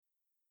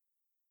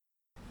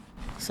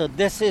So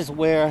this is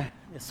where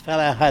this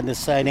fella had the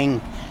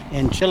sighting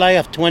in July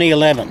of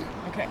 2011.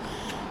 Okay.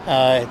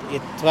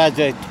 It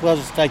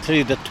was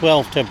actually the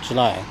 12th of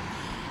July,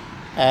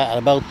 at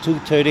about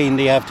 2:30 in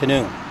the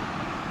afternoon.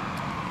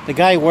 The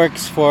guy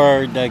works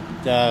for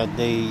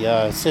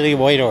the city of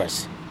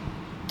Whitehorse.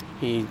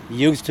 He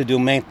used to do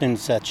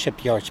maintenance at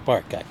Shipyards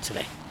Park,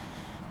 actually.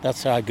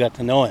 That's how I got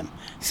to know him.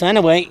 So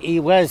anyway, he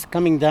was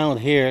coming down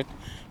here,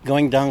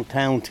 going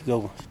downtown to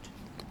go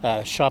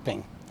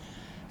shopping.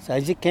 So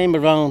as he came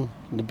around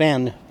the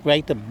bend,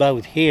 right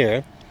about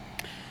here,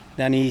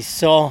 then he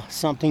saw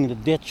something in the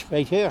ditch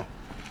right here.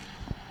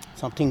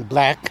 Something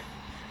black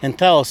and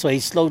tall, so he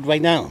slowed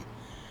right down.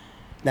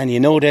 Then he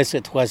noticed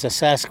it was a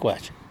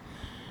Sasquatch.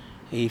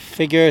 He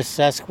figured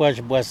Sasquatch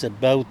was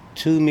about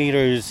 2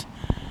 meters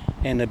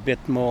and a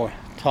bit more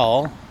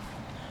tall.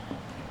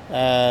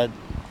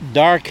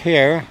 Dark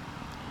hair,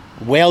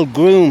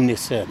 well-groomed, he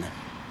said.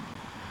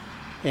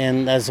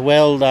 And as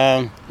well,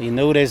 he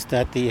noticed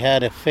that he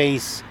had a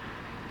face.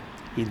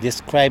 He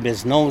described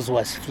his nose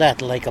was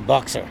flat like a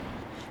boxer.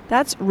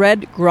 That's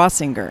Red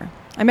Grossinger.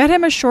 I met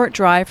him a short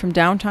drive from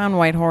downtown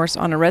Whitehorse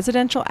on a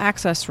residential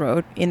access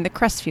road in the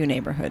Crestview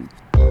neighborhood.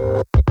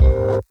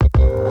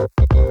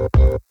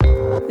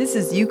 This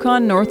is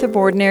Yukon North of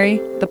Ordinary,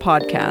 the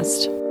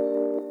podcast.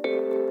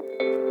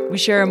 We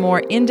share a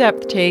more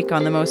in-depth take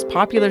on the most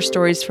popular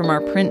stories from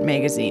our print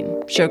magazine,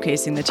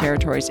 showcasing the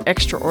territory's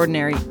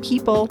extraordinary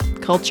people,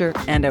 culture,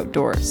 and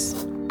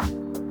outdoors.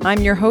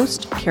 I'm your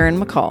host, Karen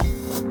McCall.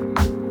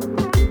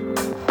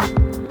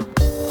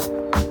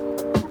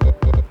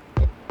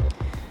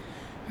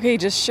 Okay,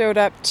 just showed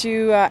up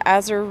to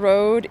Azure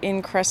Road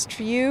in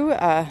Crestview,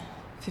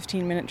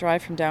 15-minute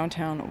drive from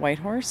downtown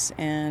Whitehorse,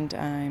 and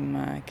I'm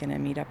going to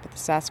meet up with the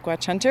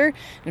Sasquatch hunter.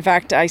 In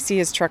fact, I see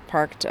his truck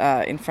parked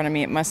in front of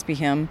me. It must be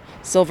him.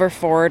 Silver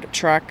Ford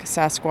truck,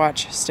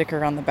 Sasquatch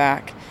sticker on the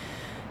back.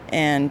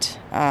 And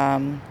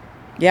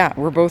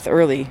we're both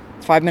early,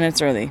 5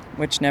 minutes early,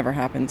 which never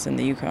happens in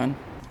the Yukon.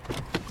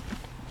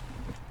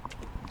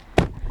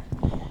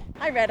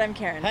 Hi, Red. I'm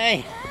Karen.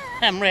 Hey,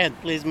 I'm Red.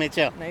 Pleased to meet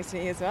you. Nice to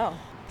meet you as well.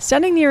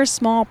 Standing near a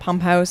small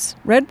pump house,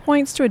 Red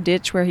points to a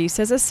ditch where he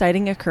says a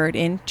sighting occurred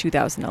in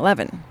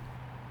 2011.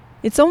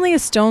 It's only a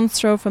stone's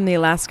throw from the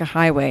Alaska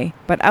Highway,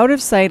 but out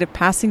of sight of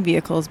passing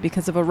vehicles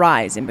because of a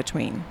rise in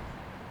between.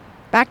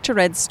 Back to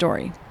Red's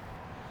story.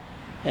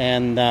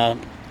 And the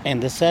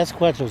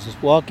Sasquatch was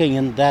walking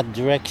in that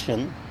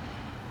direction,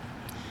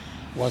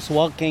 was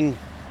walking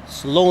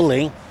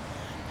slowly,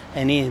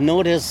 and he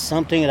noticed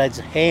something at his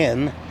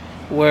hand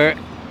were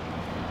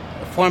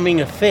forming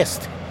a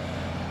fist,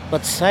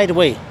 but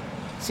sideways.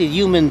 See,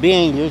 human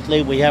being,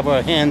 usually we have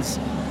our hands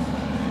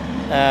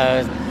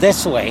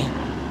this way.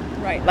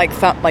 Right,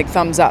 like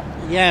thumbs up.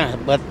 Yeah,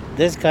 but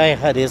this guy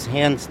had his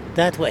hands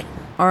that way.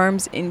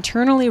 Arms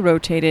internally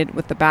rotated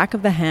with the back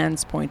of the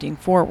hands pointing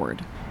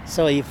forward.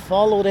 So he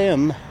followed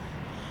him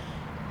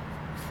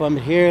from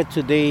here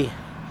to the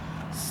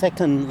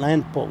second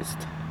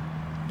lamppost.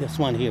 This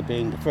one here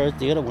being the first,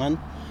 the other one.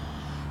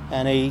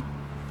 And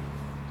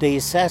the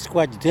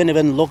Sasquatch didn't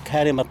even look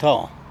at him at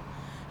all.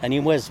 And he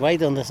was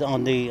right on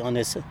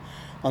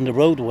the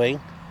roadway.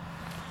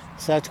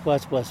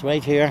 Sasquatch was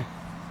right here.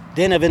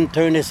 Didn't even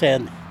turn his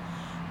head.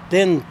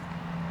 Didn't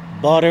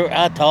bother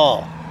at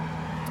all.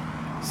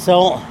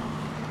 So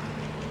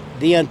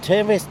the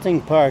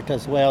interesting part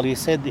as well, he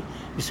said,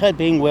 besides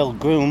being well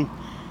groomed,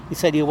 he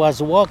said he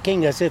was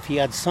walking as if he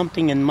had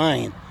something in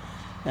mind.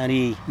 And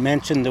he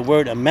mentioned the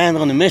word, a man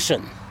on a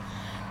mission.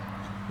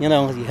 You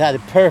know, he had a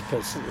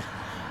purpose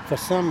for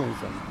some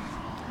reason.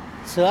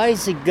 So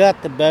as he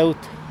got about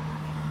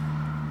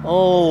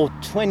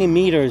 20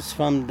 meters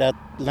from that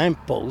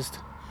lamppost,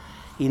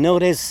 he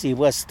noticed he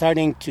was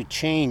starting to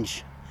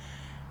change.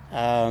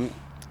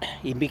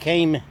 He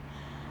became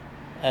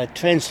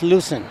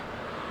translucent.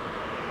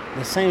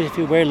 The same if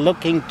you were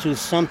looking to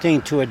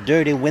something through a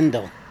dirty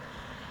window.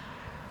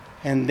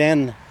 And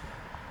then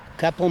a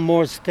couple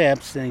more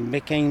steps and he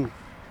became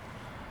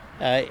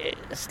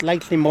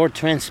slightly more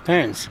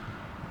transparent.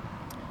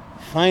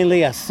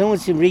 Finally, as soon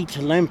as he reached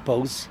the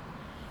lamppost,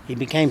 he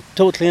became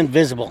totally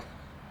invisible.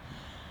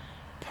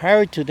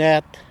 Prior to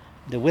that,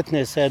 the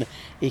witness said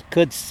he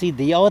could see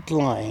the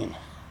outline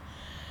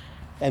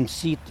and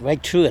see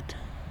right through it.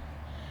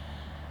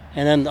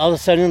 And then all of a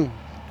sudden,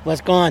 it was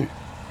gone.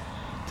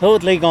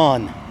 Totally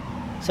gone.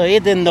 So he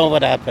didn't know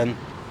what happened.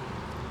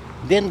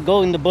 Didn't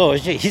go in the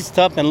bush. He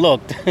stopped and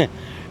looked.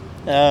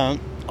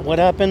 What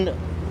happened?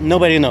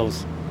 Nobody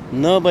knows.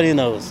 Nobody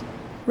knows.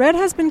 Red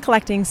has been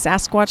collecting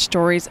Sasquatch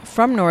stories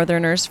from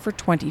Northerners for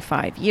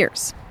 25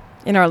 years.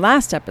 In our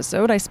last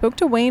episode, I spoke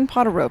to Wayne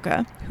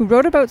Podoroka, who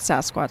wrote about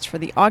Sasquatch for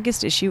the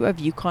August issue of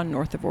Yukon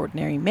North of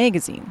Ordinary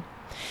magazine.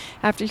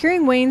 After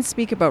hearing Wayne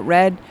speak about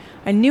Red,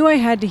 I knew I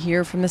had to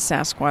hear from the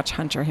Sasquatch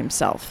hunter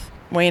himself.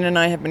 Wayne and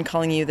I have been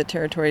calling you the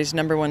territory's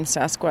 #1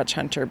 Sasquatch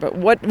hunter, but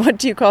what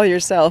do you call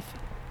yourself?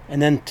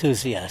 An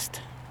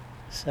enthusiast.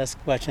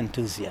 Sasquatch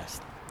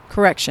enthusiast.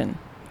 Correction.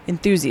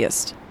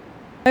 Enthusiast.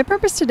 My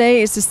purpose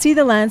today is to see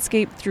the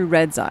landscape through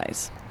Red's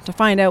eyes, to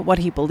find out what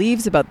he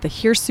believes about the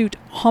hirsute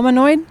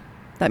hominoid,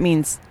 that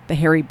means the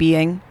hairy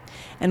being,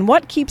 and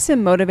what keeps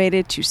him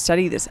motivated to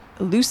study this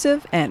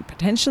elusive and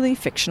potentially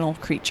fictional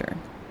creature.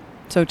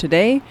 So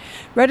today,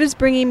 Red is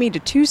bringing me to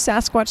 2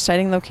 Sasquatch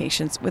sighting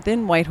locations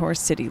within Whitehorse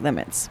city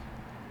limits.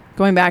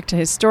 Going back to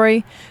his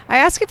story, I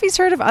ask if he's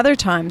heard of other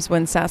times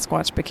when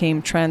Sasquatch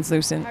became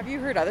translucent. Have you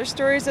heard other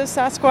stories of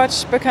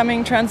Sasquatch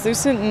becoming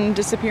translucent and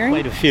disappearing?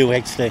 Quite a few,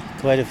 actually.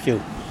 Quite a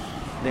few.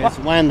 There's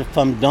one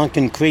from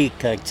Duncan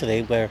Creek,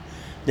 actually, where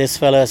this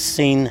fella's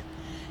seen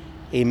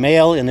a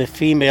male and a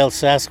female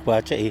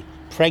Sasquatch, a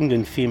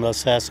pregnant female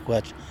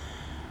Sasquatch,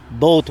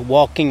 both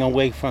walking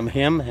away from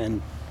him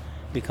and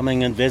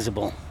becoming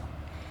invisible.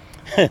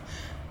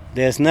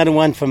 There's another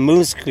one from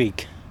Moose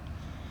Creek,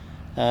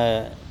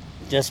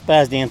 just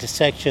past the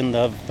intersection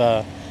of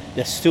the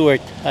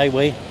Stewart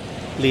Highway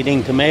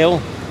leading to Mayo.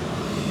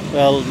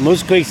 Well,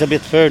 Moose Creek's a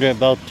bit further,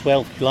 about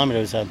 12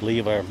 kilometers, I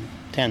believe, or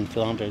 10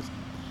 kilometers.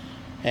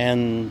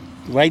 And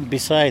right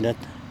beside it,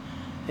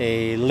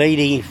 a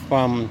lady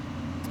from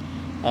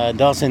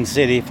Dawson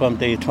City, from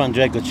the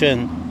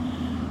Trondheim,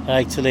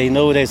 actually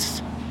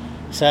noticed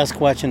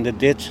Sasquatch in the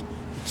ditch,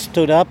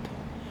 stood up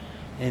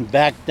and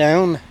backed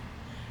down.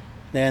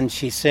 Then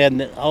she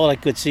said all I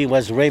could see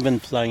was raven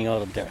flying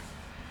out of there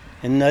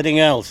and nothing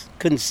else.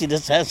 Couldn't see the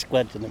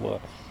Sasquatch anymore.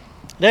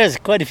 There's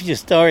quite a few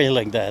stories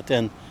like that,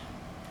 and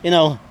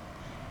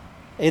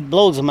it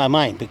blows my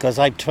mind because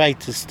I've tried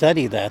to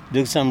study that,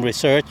 do some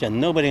research, and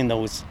nobody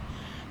knows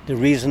the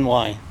reason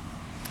why.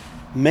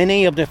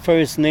 Many of the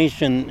First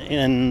Nation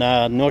in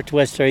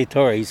Northwest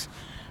Territories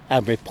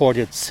have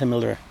reported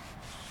similar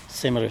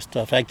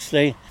stuff.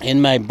 Actually,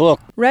 in my book,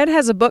 Red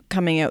has a book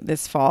coming out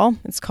this fall.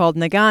 It's called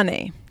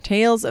Nagane,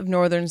 Tales of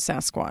Northern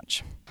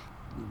Sasquatch.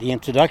 The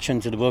introduction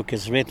to the book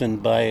is written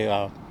by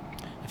a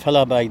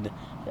fellow by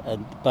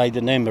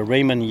the name of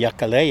Raymond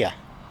Yakalea.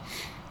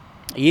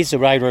 He's a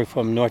writer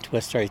from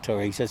Northwest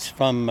Territories. It's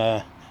from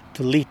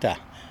Tulita,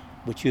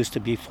 which used to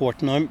be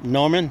Fort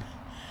Norman.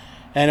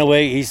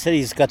 Anyway, he said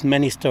he's got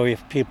many stories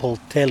of people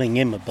telling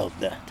him about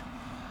that.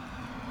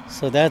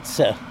 So that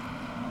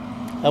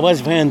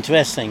was very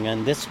interesting,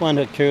 and this one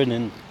occurred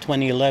in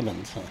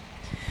 2011.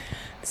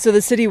 So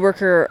the city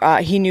worker,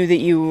 he knew that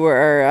you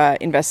were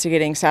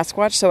investigating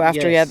Sasquatch, so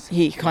after Yes.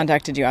 he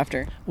contacted you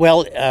after?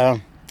 Well,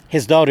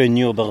 his daughter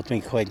knew about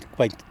me quite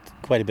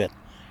a bit.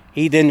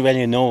 He didn't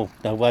really know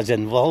I was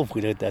involved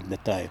with it at the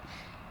time.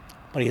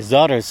 But his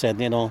daughter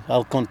said,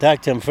 I'll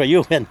contact him for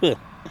you.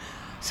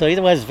 So it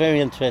was very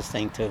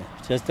interesting, too,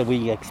 just that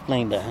we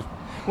explained that.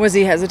 Was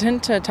he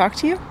hesitant to talk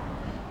to you?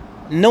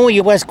 No,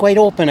 he was quite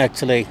open,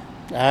 actually,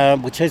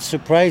 which is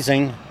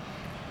surprising,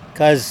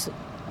 because,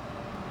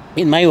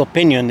 in my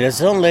opinion,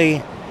 there's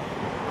only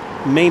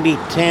maybe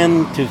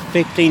 10 to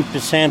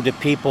 15% of the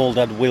people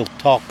that will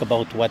talk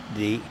about what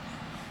the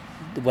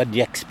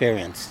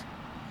experience.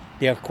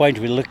 They are quite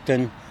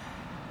reluctant.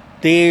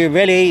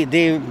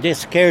 They're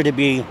scared to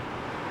be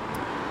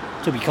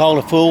called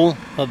a fool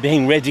or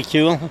being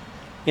ridiculed,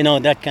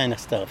 that kind of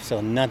stuff.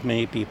 So not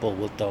many people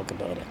will talk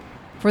about it.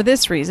 For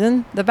this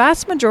reason, the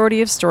vast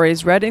majority of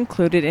stories Red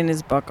included in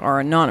his book are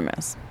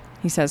anonymous.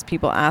 He says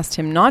people asked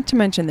him not to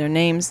mention their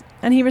names,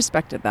 and he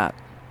respected that.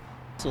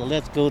 So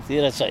let's go to the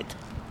other side.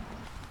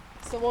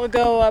 So we'll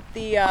go up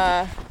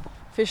the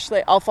Fish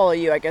Lake. I'll follow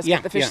you, I guess. Yeah,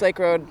 the Fish yeah. Lake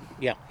Road.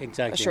 Yeah,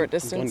 exactly. A short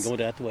distance. I'm going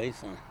to go that way.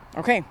 So.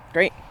 Okay,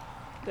 great.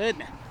 Good.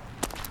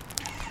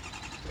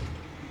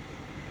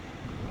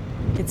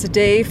 It's a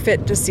day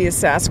fit to see a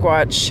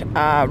Sasquatch.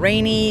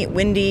 Rainy,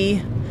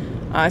 windy,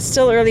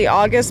 still early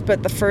August,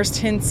 but the first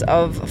hints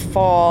of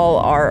fall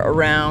are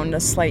around, a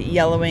slight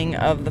yellowing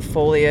of the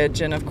foliage,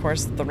 and of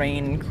course the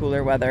rain,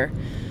 cooler weather.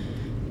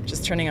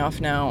 Just turning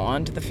off now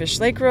onto the Fish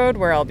Lake Road,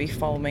 where I'll be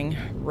following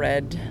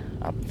Red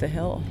up the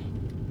hill.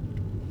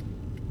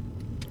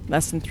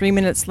 Less than 3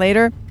 minutes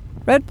later,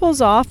 Red pulls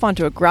off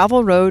onto a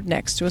gravel road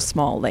next to a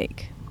small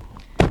lake.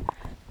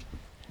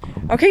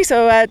 Okay,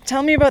 so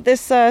tell me about this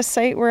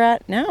site we're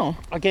at now.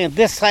 Okay,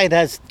 this site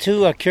has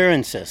 2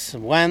 occurrences.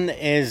 One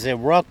is a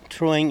rock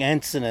throwing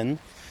incident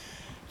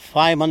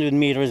 500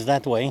 meters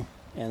that way,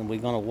 and we're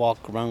going to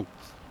walk around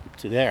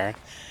to there.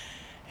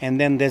 And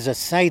then there's a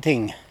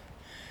sighting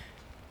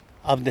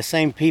of the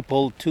same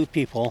people, 2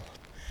 people.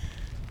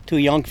 2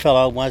 young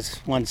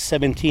fellows, one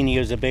 17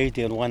 years of age,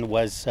 the other one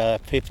was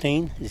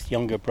 15, his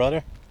younger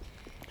brother.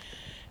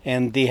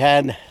 And they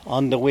had,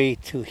 on the way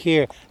to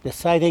here, the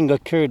sighting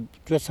occurred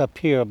just up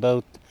here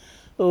about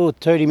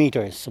 30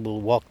 meters, so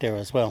we'll walk there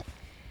as well.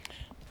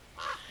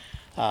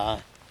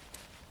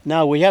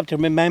 Now we have to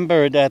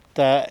remember that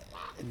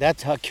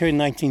that occurred in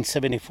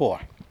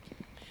 1974.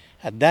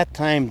 At that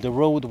time the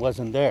road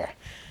wasn't there.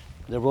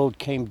 The road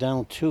came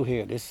down through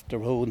here. This is the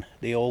road,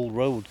 the old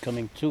road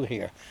coming through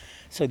here.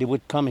 So they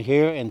would come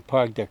here and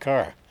park their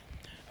car.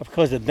 Of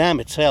course the dam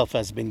itself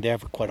has been there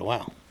for quite a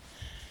while.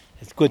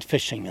 It's good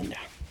fishing in there.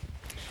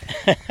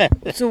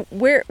 So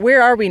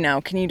where are we now?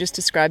 Can you just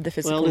describe the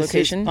physical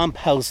location? This is Pump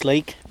House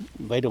Lake,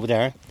 right over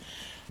there.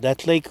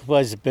 That lake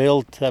was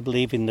built, I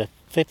believe, in the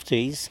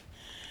 50s.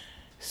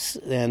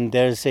 And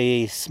there's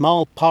a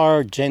small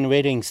power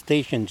generating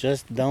station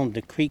just down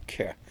the creek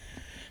here.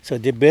 So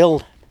they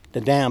built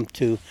the dam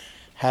to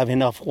have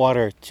enough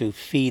water to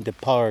feed the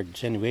power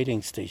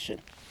generating station.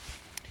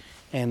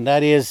 And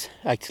that is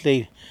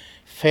actually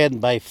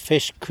fed by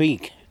Fish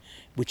Creek,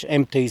 which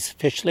empties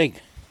Fish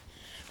Lake,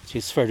 which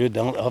is further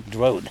down up the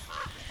road.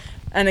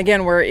 And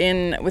again, we're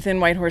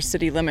within Whitehorse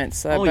city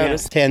limits.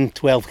 10,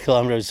 12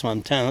 kilometers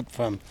from town,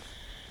 from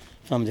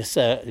this,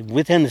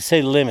 within the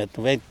city limit,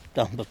 right,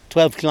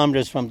 12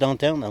 kilometers from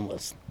downtown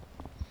almost.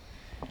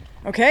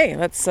 Okay,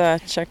 let's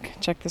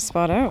check the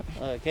spot out.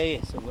 Okay,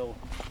 so we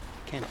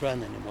can't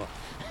run anymore.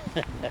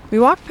 We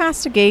walk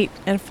past a gate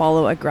and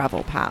follow a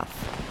gravel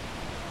path.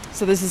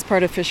 So this is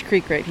part of Fish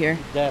Creek right here.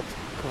 That's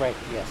correct,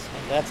 yes.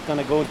 And that's going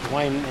to go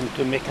join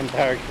into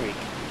McIntyre Creek.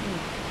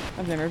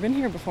 I've never been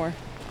here before.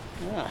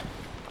 Yeah.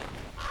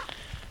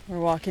 We're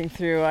walking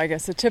through, I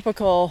guess, a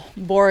typical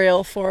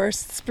boreal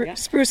forest,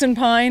 spruce and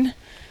pine.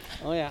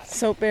 Oh, yeah.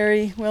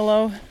 Soapberry,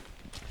 willow.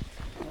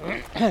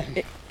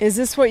 Is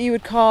this what you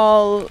would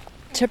call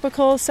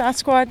typical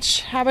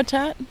Sasquatch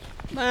habitat?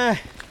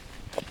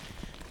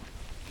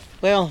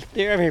 Well,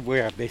 they're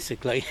everywhere,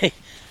 basically.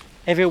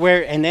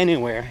 Everywhere and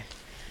anywhere.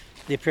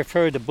 They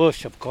prefer the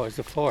bush, of course,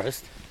 the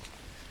forest.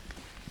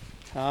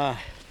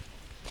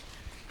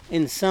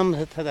 In some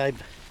that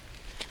I've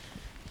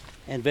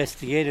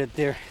investigated,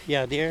 they're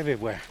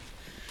everywhere.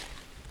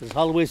 There's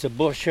always a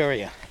bush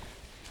area.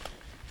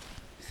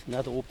 It's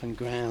not open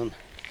ground.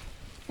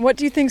 What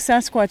do you think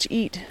Sasquatch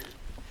eat?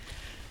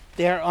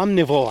 They're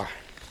omnivore.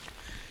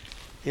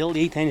 They'll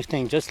eat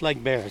anything, just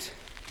like bears.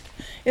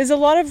 Is a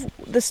lot of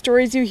the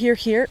stories you hear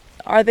here,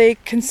 are they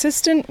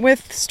consistent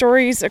with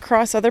stories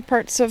across other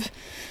parts of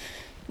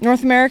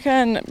North America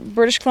and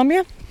British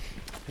Columbia?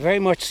 Very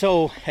much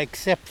so,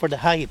 except for the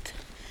height.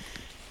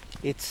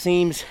 It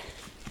seems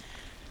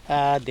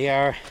they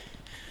are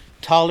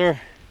taller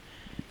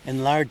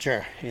and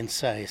larger in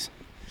size.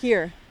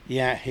 Here?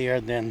 Yeah, here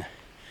than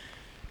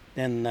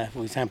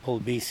for example,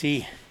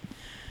 BC.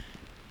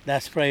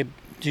 That's probably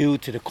due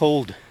to the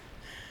cold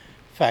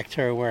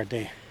factor where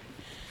they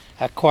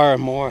acquire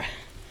more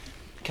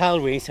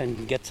calories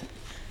and get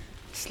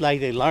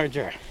slightly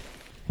larger.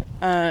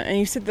 And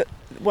you said that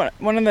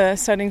one of the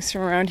sightings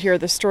from around here,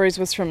 the stories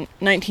was from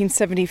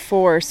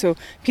 1974, so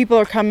people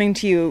are coming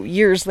to you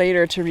years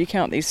later to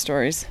recount these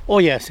stories. Oh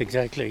yes,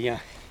 exactly, yeah.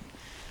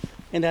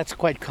 And that's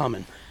quite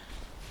common.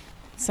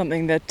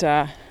 Something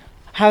that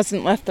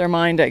hasn't left their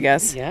mind, I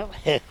guess. Yeah,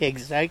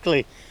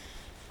 exactly.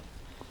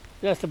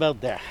 Just about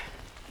there.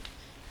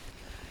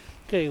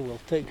 Okay, we'll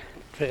take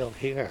the trail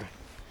here.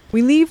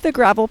 We leave the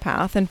gravel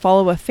path and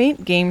follow a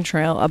faint game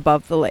trail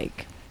above the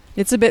lake.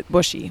 It's a bit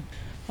bushy.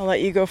 I'll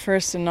let you go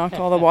first and knock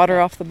all the water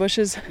off the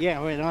bushes.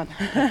 Yeah, right on.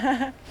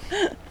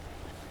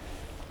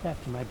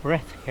 After my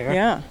breath here.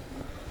 Yeah.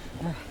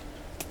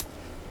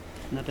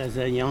 Not as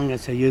young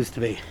as I used to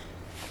be.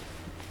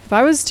 If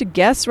I was to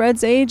guess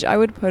Red's age, I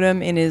would put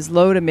him in his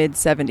low to mid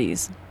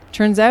 70s.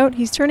 Turns out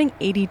he's turning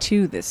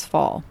 82 this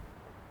fall.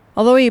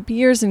 Although he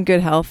appears in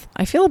good health,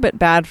 I feel a bit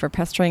bad for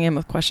pestering him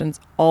with questions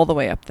all the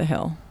way up the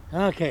hill.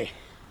 Okay.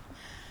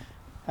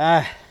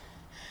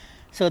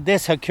 So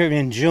this occurred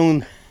in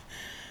June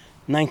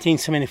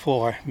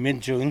 1974,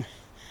 mid-June.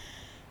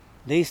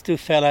 These two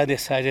fella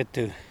decided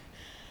to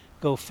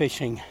go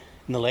fishing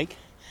in the lake.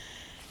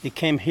 They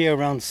came here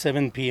around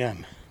 7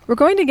 p.m. We're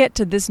going to get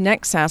to this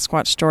next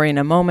Sasquatch story in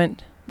a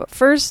moment, but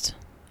first,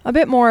 a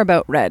bit more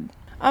about Red.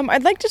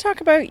 I'd like to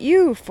talk about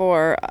you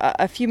for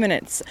a few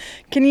minutes.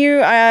 Can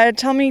you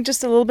tell me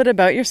just a little bit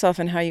about yourself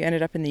and how you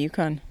ended up in the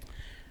Yukon?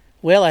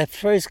 Well, I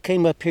first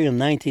came up here in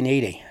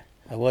 1980.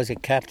 I was a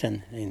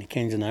captain in the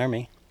Canadian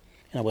Army,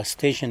 and I was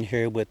stationed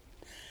here with,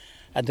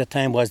 at the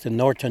time, was the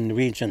Northern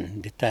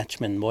Region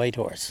Detachment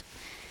Whitehorse.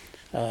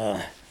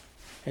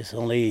 There's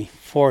only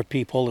 4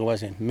 people. There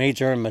was a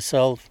major,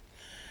 myself,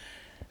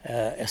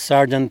 a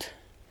sergeant,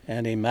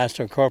 and a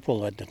master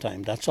corporal at the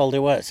time. That's all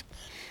there was.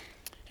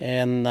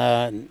 And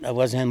I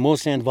was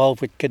mostly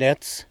involved with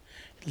cadets,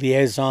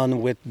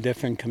 liaison with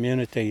different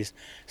communities.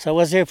 So I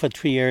was there for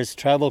 3 years,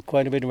 traveled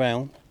quite a bit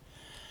around.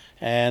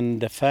 And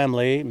the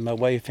family, my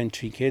wife and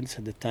 3 kids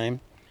at the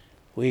time,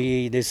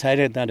 we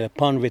decided that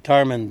upon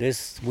retirement,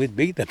 this would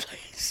be the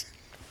place.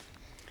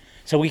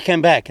 So we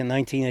came back in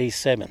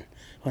 1987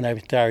 when I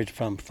retired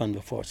from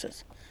the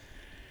forces.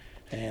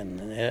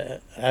 And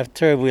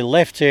after we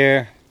left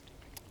here,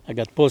 I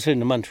got posted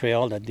in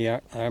Montreal at the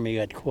Army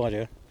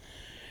headquarters.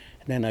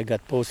 And then I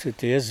got posted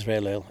to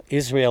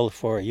Israel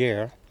for a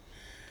year,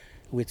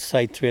 with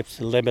side trips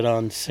to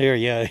Lebanon,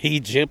 Syria,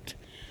 Egypt,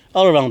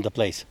 all around the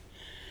place.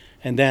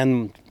 And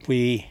then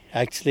we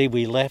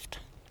left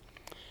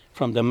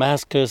from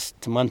Damascus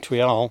to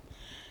Montreal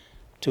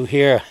to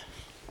here.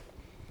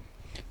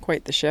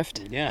 Quite the shift.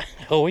 Yeah,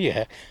 oh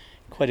yeah,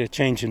 quite a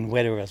change in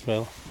weather as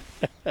well.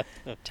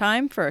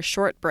 Time for a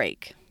short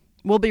break.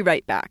 We'll be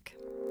right back.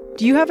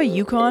 Do you have a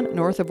Yukon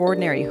North of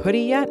Ordinary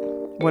hoodie yet?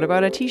 What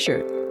about a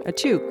t-shirt, a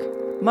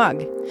toque,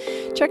 mug.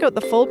 Check out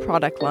the full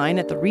product line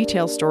at the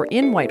retail store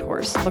in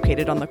Whitehorse,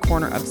 located on the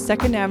corner of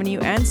 2nd Avenue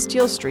and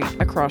Steele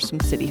Street across from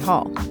City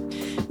Hall.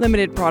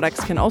 Limited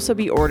products can also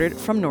be ordered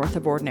from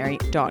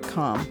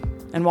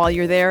northofordinary.com. And while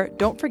you're there,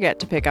 don't forget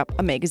to pick up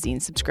a magazine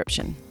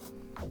subscription.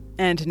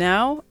 And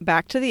now,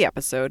 back to the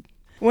episode.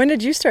 When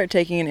did you start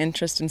taking an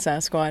interest in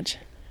Sasquatch?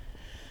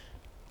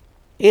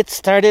 It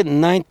started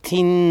in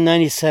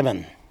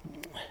 1997.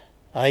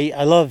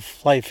 I love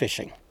fly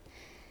fishing.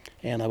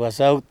 And I was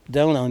out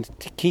down on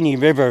Tikini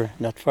River,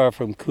 not far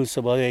from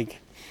Coosawa Lake.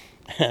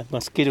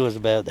 Mosquito was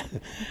bad.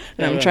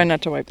 I'm trying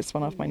not to wipe this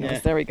one off my nose. Yeah.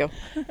 There we go.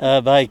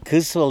 By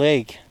Coosawa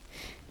Lake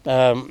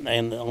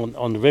and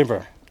on the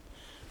river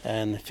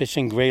and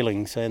fishing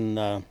graylings. And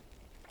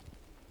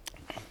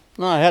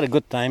I had a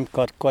good time,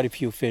 caught quite a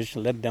few fish,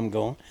 let them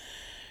go.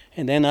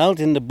 And then out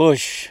in the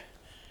bush,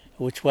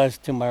 which was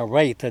to my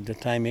right at the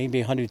time, maybe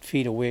 100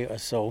 feet away or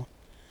so,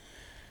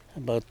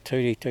 about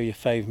 30,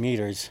 35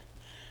 meters,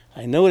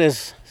 I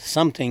noticed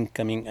something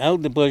coming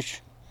out the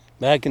bush,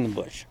 back in the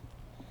bush.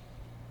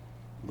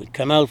 Would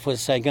come out for a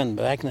second,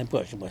 back in the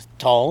bush. It was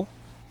tall,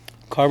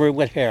 covered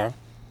with hair.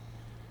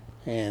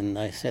 And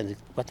I said,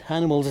 what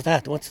animal is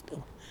that?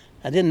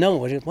 I didn't know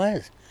what it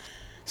was.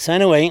 So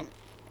anyway,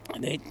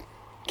 they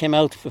came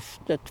out for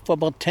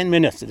about 10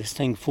 minutes. This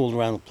thing fooled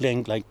around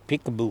playing like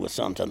peekaboo or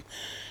something.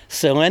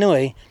 So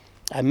anyway,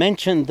 I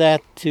mentioned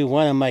that to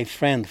one of my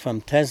friends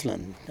from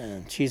Teslin,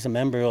 and she's a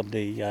member of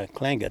the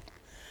Tlingit.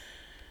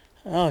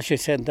 Oh, she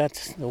said,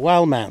 that's the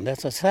wild man.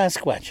 That's a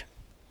Sasquatch.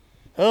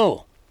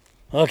 Oh,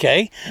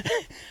 okay.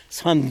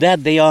 So from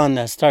that day on,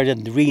 I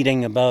started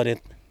reading about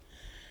it.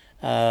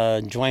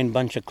 Joined a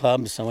bunch of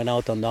clubs. I went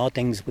out on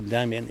outings with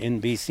them in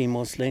BC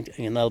mostly,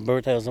 in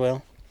Alberta as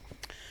well.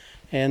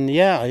 And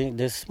yeah,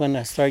 this is when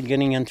I started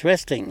getting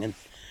interesting.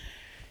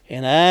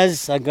 And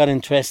as I got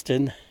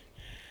interested,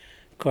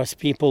 of course,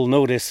 people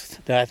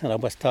noticed that, and I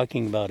was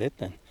talking about it,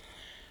 and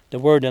the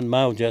word of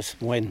mouth just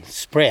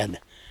spread.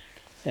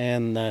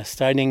 And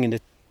starting in the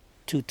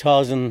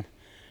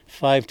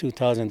 2005,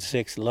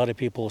 2006, a lot of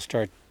people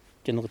start,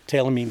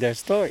 telling me their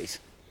stories.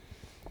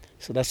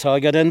 So that's how I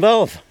got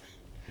involved.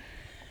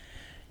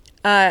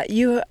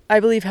 You, I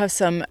believe, have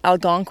some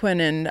Algonquin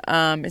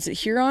and is it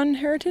Huron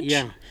heritage?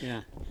 Yeah.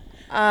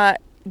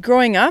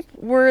 Growing up,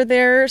 were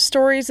there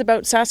stories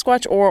about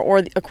Sasquatch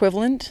or the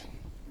equivalent?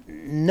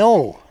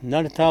 No,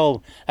 not at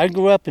all. I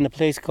grew up in a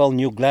place called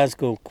New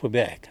Glasgow,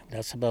 Quebec.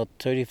 That's about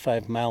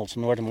 35 miles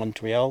north of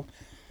Montreal,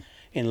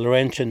 in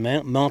Laurentian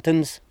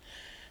Mountains.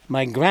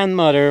 My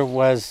grandmother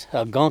was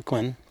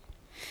Algonquin,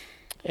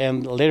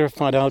 and later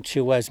found out she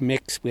was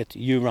mixed with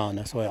Huron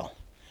as well.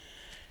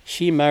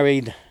 She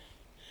married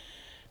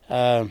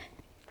my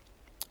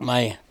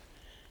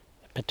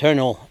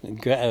paternal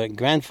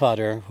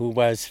grandfather, who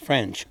was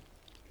French.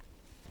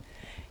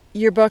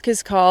 Your book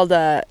is called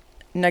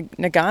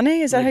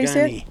Nagani, is that Nagani, how you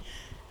say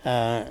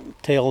it?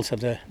 Tales of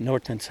the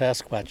Northern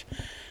Sasquatch.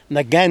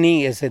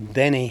 Nagani is a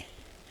Dene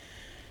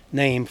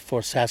name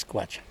for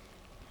Sasquatch.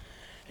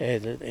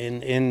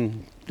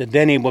 In the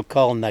Dene we'll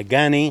call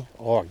Nagani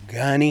or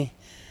Gani,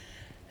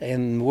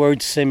 and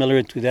words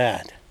similar to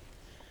that.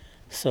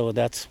 So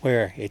that's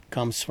where it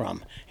comes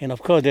from. And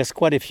of course, there's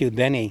quite a few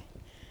Dene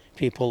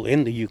people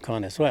in the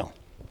Yukon as well.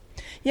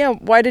 Yeah,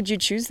 why did you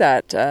choose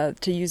that,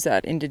 to use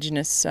that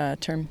indigenous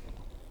term?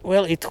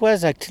 Well, it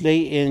was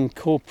actually in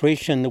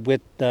cooperation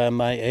with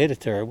my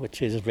editor,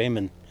 which is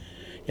Raymond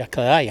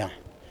Yakalaya.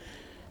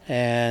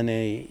 And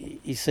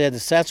he said the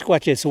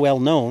Sasquatch is well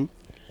known,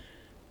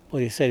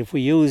 but he said if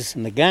we use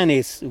Nagani,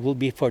 it will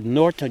be for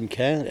northern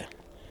Canada,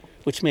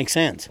 which makes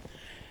sense.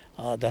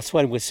 That's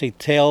why we say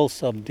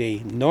tales of the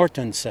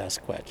northern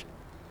Sasquatch.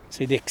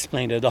 So they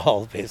explained it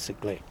all,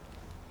 basically.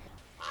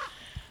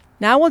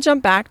 Now we'll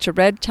jump back to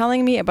Red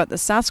telling me about the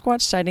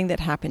Sasquatch sighting that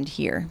happened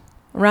here,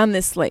 around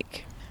this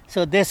lake.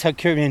 So this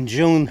occurred in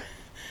June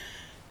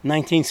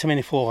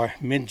 1974,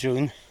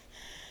 mid-June.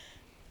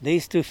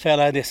 These two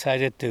fellas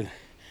decided to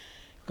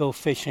go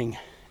fishing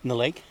in the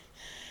lake.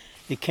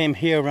 They came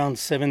here around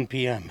 7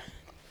 p.m.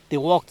 They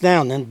walked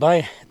down, and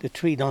by the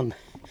tree down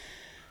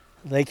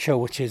lakeshore,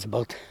 which is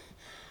about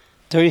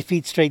 30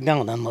 feet straight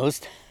down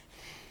almost,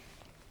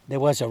 there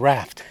was a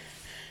raft.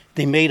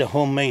 They made a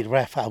homemade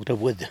raft out of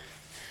wood.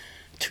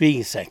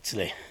 Trees,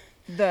 actually.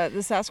 The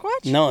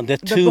Sasquatch? No, the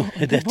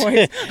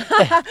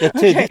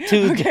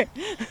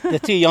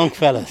two young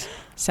fellas.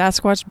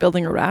 Sasquatch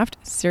building a raft?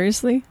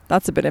 Seriously?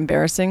 That's a bit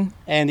embarrassing.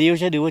 And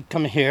usually they would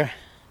come here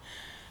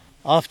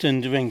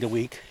often during the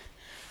week,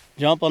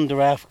 jump on the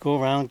raft,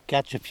 go around,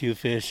 catch a few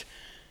fish,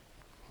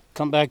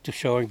 come back to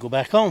shore and go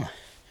back home.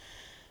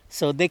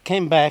 So they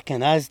came back,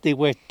 and as they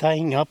were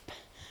tying up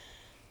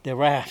the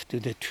raft to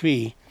the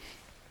tree,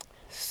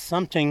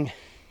 something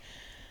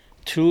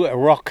threw a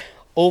rock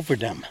over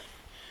them.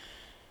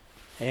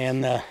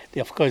 And they,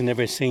 of course,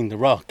 never seen the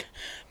rock,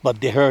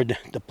 but they heard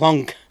the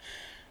plunk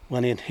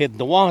when it hit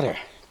the water.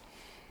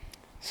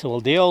 So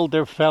the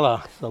older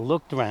fella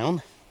looked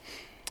around,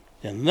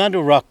 and another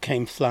rock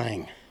came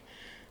flying.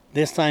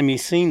 This time he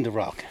seen the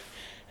rock,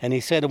 and he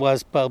said it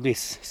was probably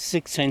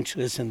 6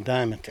 inches in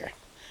diameter.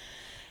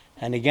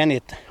 And again,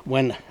 it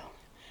went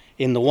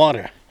in the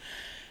water.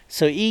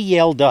 So he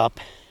yelled up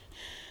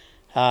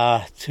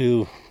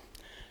to,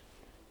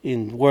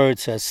 in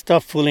words,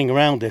 "Stop fooling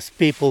around, there's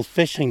people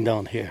fishing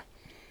down here."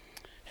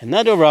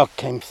 Another rock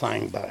came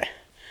flying by.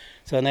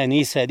 So then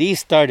he said he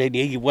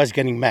was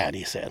getting mad,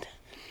 he said.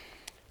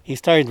 He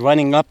started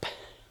running up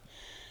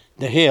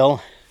the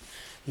hill.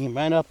 He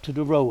ran up to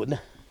the road,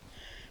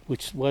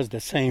 which was the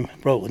same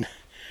road.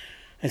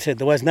 I said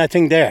there was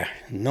nothing there.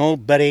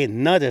 Nobody,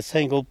 not a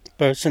single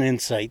person in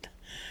sight.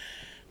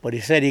 But he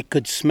said he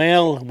could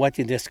smell what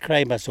he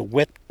described as a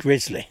wet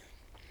grizzly,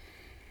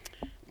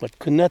 but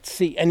could not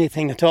see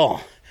anything at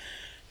all.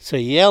 So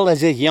he yelled at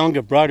his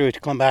younger brother to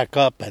come back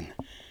up and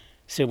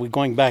said, "We're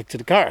going back to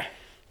the car."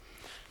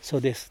 So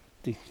they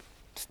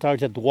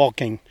started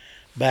walking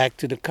back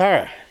to the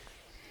car.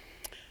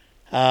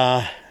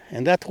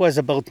 And that was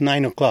about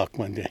 9 o'clock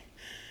when they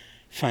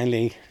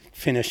finally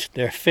finished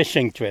their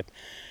fishing trip.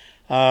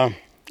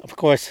 Of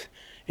course,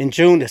 in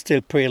June, it's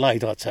still pretty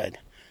light outside.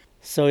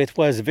 So it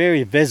was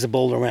very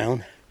visible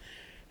around.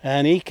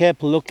 And he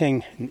kept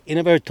looking. He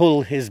never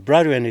told his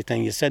brother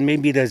anything. He said,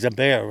 "Maybe there's a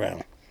bear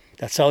around."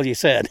 That's all he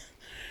said.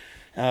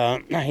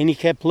 And he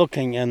kept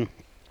looking. And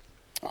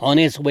on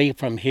his way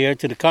from here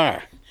to the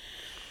car,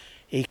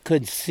 he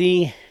could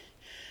see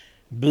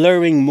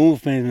blurring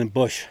movement in the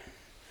bush.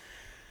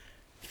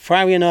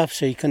 Far enough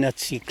so he could not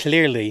see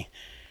clearly,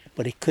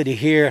 but he could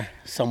hear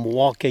some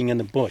walking in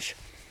the bush.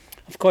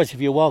 Of course, if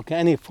you walk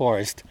any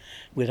forest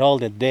with all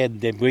the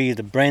dead debris,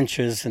 the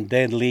branches and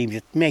dead leaves,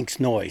 it makes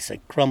noise, a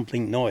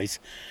crumpling noise.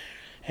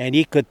 And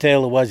he could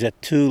tell it was a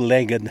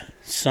two-legged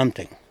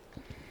something.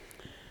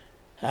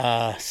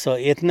 So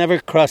it never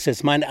crossed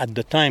his mind at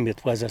the time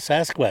it was a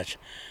Sasquatch.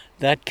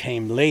 That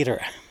came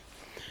later.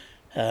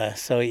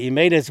 So he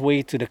made his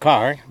way to the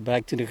car,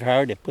 back to the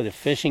car. They put the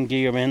fishing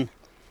gear in.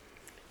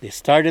 They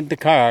started the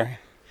car,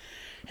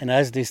 and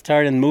as they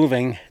started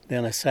moving,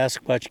 then a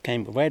Sasquatch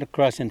came right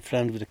across in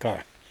front of the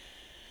car.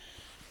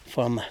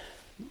 From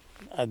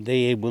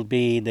they will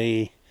be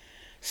the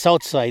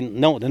south side,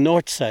 no, the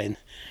north side,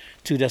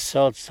 to the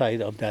south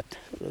side of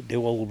the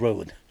old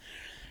road.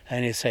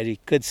 And he said he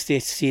could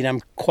see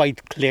them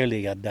quite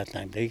clearly at that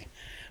time.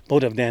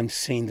 Both of them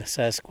seen the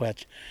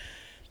Sasquatch.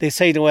 They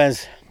say it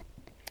was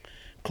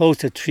close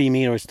to 3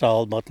 meters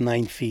tall, about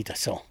 9 feet or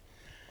so.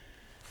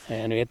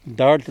 And it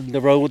darted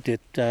the road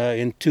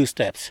in 2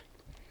 steps.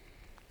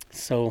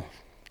 So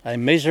I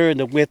measured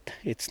the width,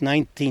 it's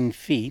 19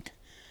 feet,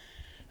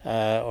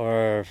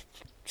 or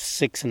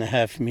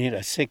 6.5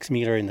 meters, 6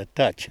 meters in the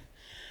touch.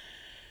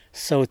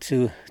 So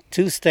to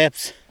 2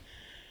 steps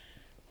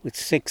with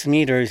 6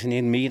 meters,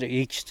 and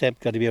each step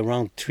got to be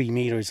around 3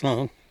 meters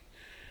long.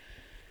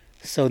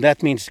 So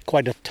that means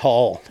quite a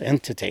tall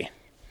entity.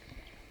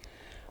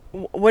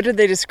 What did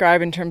they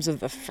describe in terms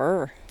of the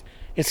fur?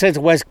 It says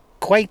it was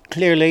quite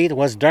clearly, it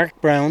was dark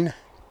brown.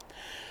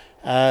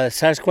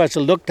 Sasquatch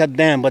looked at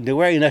them, but they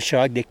were in a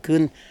shock. They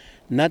could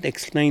not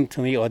explain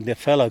to me, or the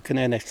fellow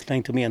couldn't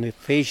explain to me any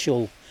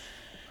facial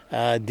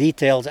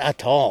details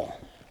at all.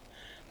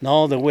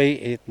 No, the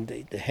way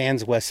the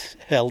hands was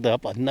held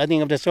up, or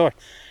nothing of the sort.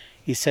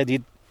 He said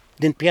he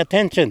didn't pay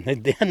attention.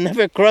 It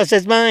never crossed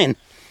his mind,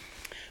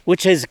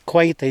 which is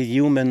quite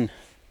a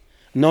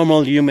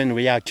normal human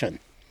reaction.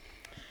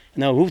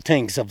 Now, who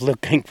thinks of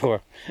looking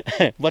for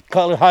what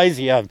color eyes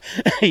you have?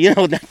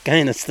 That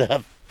kind of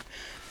stuff.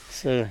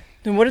 So,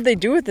 and what did they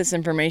do with this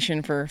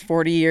information for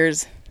 40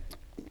 years?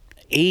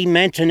 He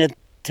mentioned it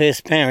to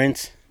his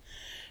parents,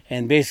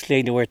 and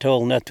basically they were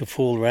told not to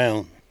fool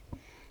around.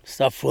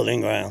 Stop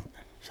fooling around.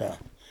 So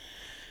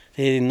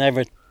they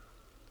never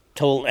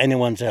told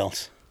anyone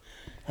else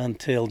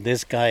until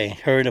this guy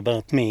heard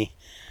about me.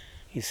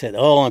 He said,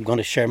 "Oh, I'm going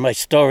to share my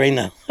story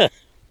now."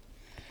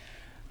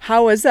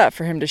 How was that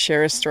for him to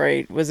share his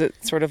story? Was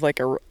it sort of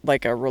like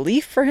a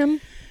relief for him?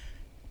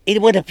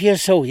 It would appear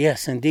so,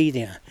 yes, indeed,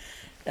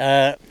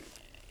 yeah.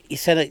 He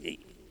said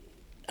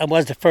I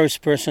was the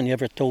first person he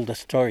ever told the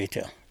story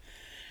to.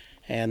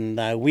 And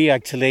we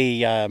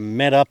actually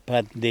met up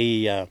at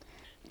the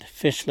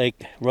Fish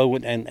Lake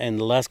Road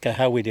and Alaska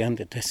Highway, the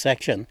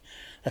intersection.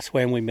 That's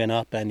when we met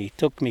up, and he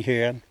took me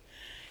here.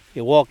 He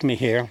walked me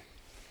here.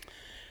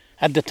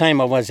 At the time,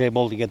 I was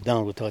able to get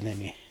down without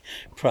any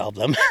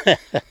problem.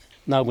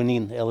 Now we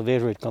need an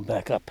elevator to come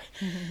back up.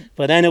 Mm-hmm.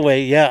 But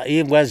anyway, yeah,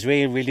 he was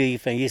really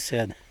relieved, and he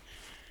said,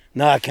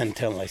 "Now I can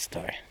tell my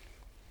story."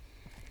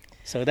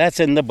 So that's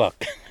in the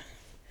book.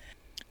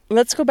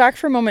 Let's go back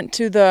for a moment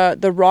to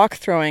the rock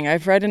throwing.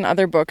 I've read in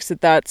other books that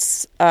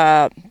that's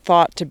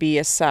thought to be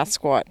a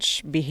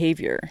Sasquatch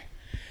behavior.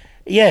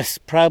 Yes,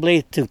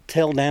 probably to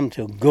tell them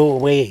to go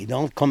away.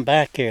 Don't come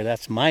back here.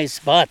 That's my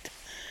spot.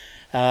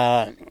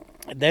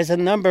 There's a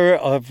number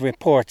of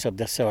reports of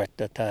the sort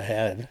that I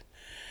have.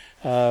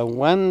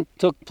 One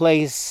took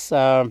place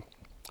on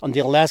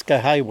the Alaska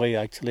Highway,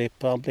 actually,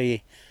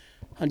 probably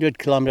 100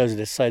 kilometers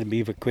this side of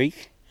Beaver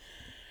Creek,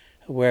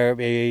 where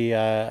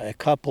a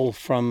couple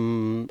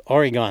from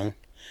Oregon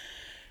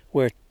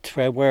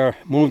were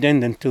moved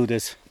into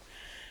this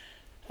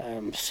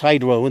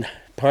side road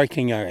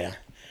parking area,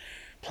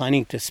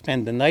 planning to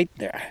spend the night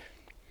there.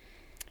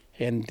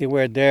 And they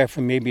were there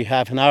for maybe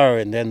half an hour,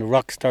 and then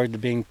rocks started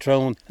being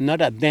thrown,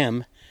 not at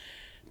them,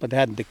 but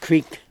at the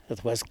creek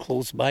that was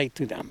close by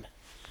to them.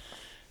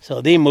 So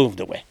they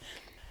moved away.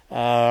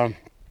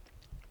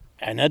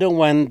 Another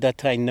one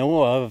that I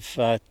know of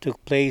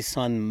took place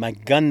on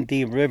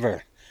Magundy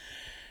River,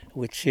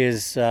 which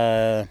is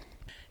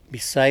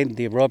beside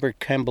the Robert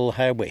Campbell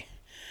Highway.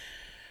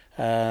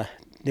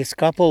 This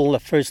couple, a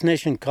First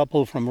Nation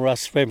couple from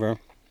Ross River,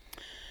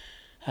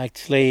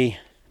 actually,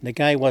 the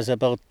guy was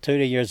about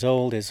 30 years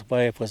old, his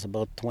wife was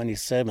about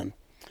 27.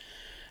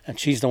 And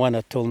she's the one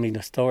that told me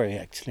the story,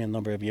 actually, a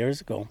number of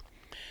years ago.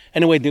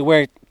 Anyway, they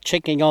were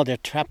checking out their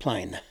trap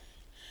line.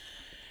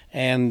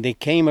 And they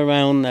came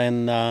around,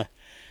 and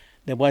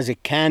there was a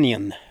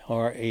canyon,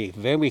 or a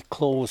very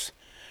close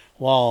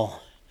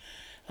wall,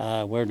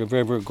 where the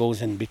river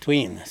goes in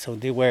between. So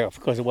they were, of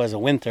course, it was a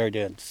winter,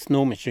 they had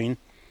snow machine.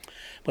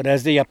 But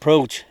as they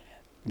approached,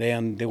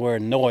 then there were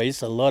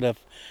noise, a lot of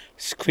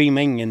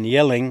screaming and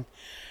yelling.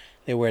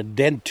 There were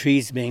dead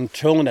trees being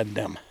thrown at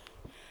them.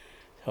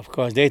 Of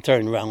course, they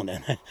turned around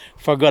and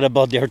forgot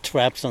about their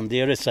traps on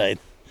the other side.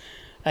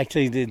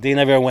 Actually, they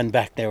never went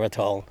back there at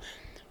all.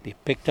 They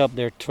picked up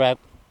their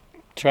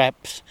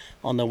traps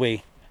on the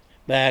way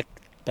back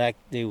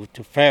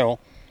to Farrell.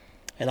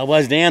 And that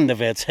was the end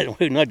of it. Said,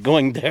 we're not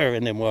going there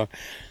anymore.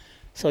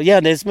 So, yeah,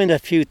 there's been a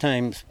few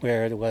times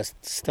where there was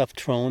stuff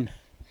thrown.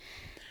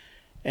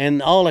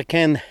 And all I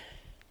can...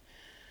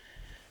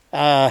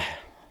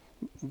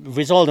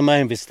 result of my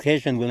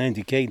investigation will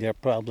indicate they're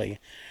probably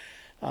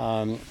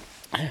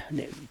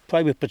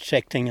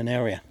protecting an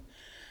area.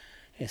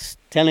 It's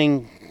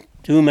telling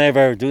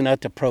whomever, do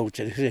not approach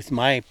it. It's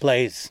my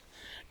place.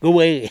 Go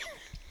away.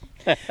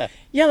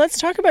 Yeah, let's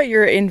talk about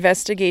your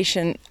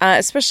investigation,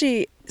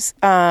 especially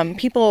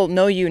people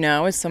know you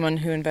now as someone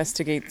who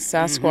investigates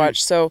Sasquatch. Mm-hmm.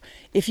 So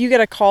if you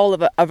get a call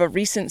of a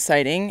recent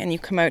sighting and you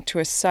come out to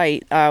a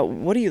site,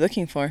 what are you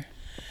looking for?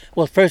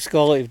 Well, first of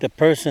all, if the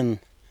person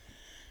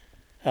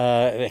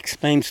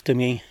explains to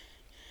me,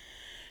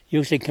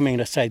 usually coming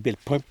to the site,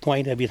 will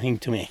point everything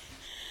to me.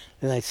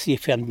 Then I see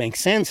if it makes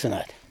sense or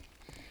not.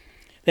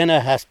 Then I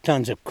ask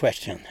tons of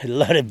questions, a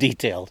lot of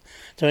detail,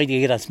 trying to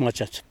get as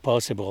much as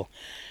possible.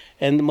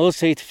 And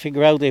mostly to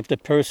figure out if the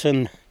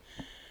person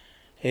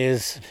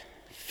is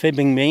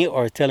fibbing me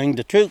or telling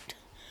the truth.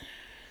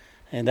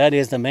 And that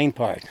is the main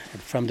part.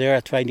 From there,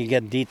 I try to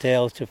get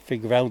details to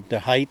figure out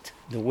the height,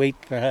 the weight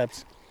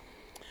perhaps,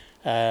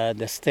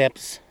 the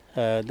steps,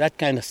 that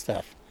kind of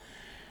stuff.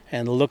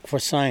 And look for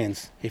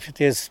signs. If it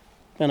is,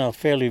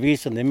 fairly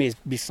recent, there may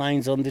be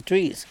signs on the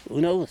trees.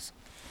 Who knows?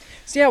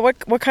 So yeah,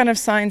 what kind of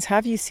signs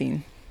have you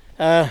seen?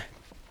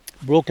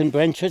 Broken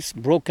branches,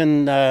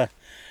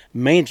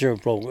 major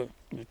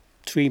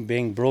tree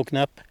being broken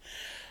up,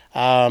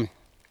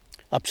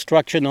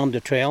 obstruction on the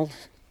trail.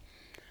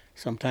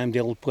 Sometimes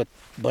they'll put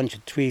a bunch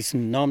of trees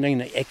normally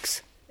in an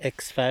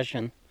X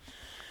fashion.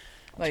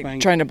 Like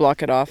trying to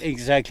block it off?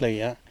 Exactly,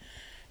 yeah.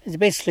 It's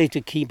basically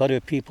to keep other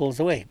people's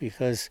away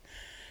because,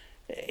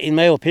 in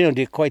my opinion,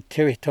 they're quite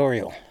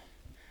territorial.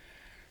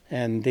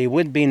 And they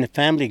would be in a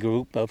family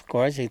group, of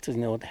course.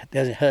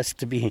 There has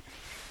to be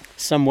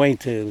some way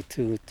to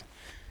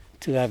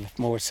have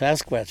more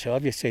Sasquatch.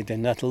 Obviously, they're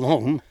not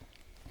alone.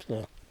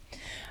 So.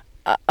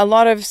 A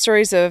lot of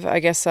stories of, I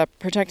guess,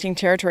 protecting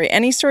territory.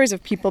 Any stories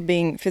of people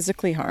being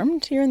physically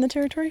harmed here in the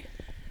territory?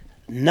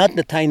 Not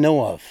that I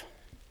know of.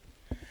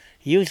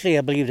 Usually,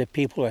 I believe that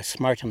people are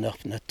smart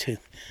enough not to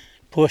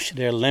push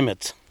their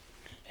limits.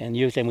 And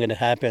usually when it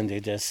happens, they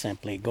just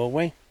simply go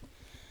away.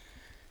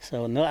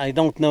 So no, I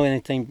don't know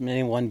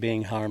anyone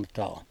being harmed at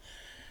all.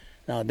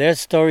 Now, there's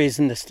stories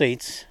in the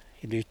States.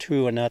 If they're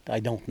true or not,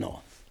 I don't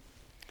know.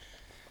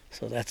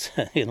 So that's,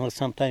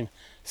 sometimes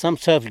some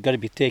stuff has got to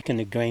be taken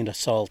with a grain of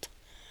salt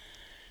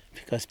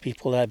because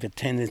people have a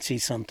tendency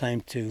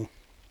sometimes to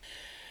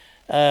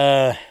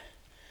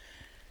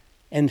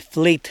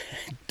inflate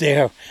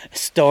their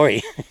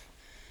story.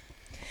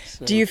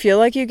 So. Do you feel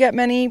like you get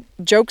many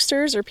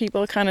jokesters or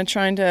people kind of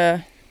trying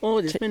to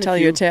tell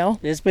you a tale?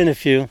 There's been a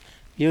few.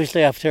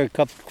 Usually after a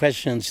couple of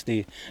questions,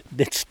 they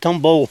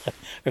stumble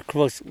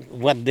across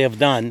what they've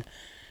done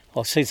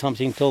or say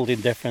something totally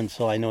different,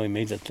 so I know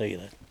immediately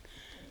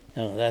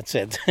that, that's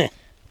it.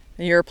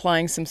 You're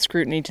applying some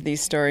scrutiny to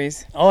these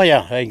stories. Oh,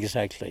 yeah,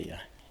 exactly,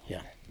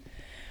 yeah.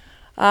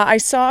 I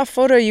saw a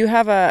photo. You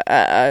have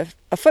a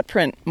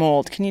footprint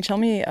mold. Can you tell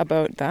me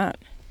about that?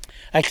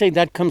 Actually,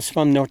 that comes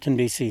from northern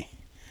BC.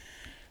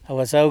 I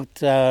was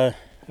out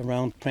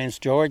around Prince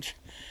George.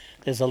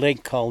 There's a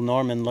lake called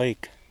Norman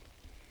Lake.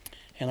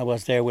 And I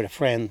was there with a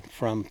friend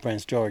from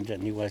Prince George,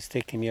 and he was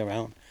taking me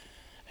around.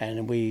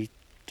 And we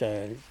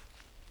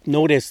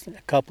noticed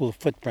a couple of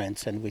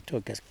footprints, and we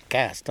took a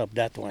cast of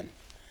that one.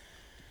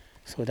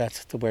 So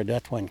that's where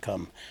that one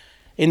come.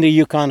 In the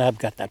Yukon, I've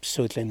got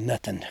absolutely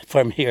nothing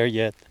from here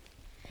yet.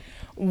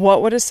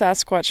 What would a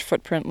Sasquatch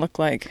footprint look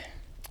like?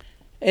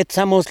 It's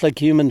almost like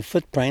human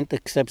footprint,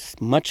 except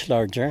it's much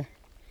larger.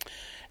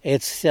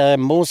 It's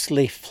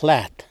mostly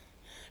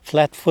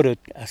flat-footed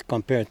as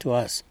compared to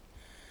us.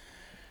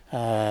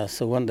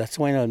 That's one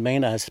of the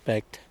main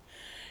aspect.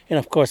 And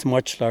of course,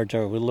 much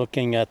larger. We're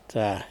looking at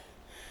the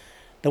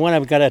one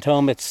I've got at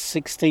home. It's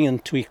 16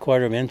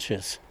 3/4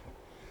 inches,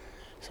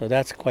 so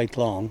that's quite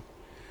long.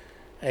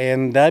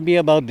 And that'd be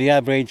about the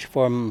average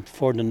for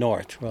the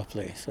north,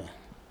 roughly.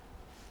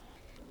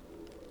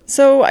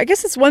 So I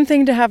guess it's one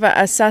thing to have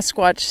a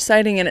Sasquatch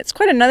sighting, and it's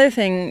quite another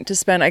thing to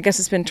spend. I guess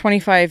it's been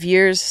 25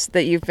 years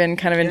that you've been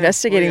kind of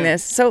investigating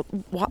this. So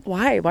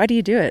why? Why do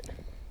you do it?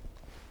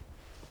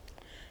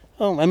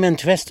 Oh, I'm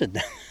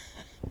interested.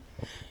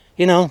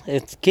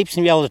 It keeps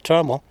me out of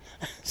trouble.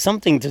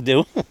 Something to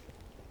do.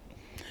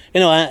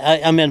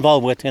 I'm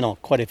involved with,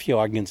 quite a few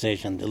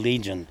organizations. The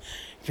Legion,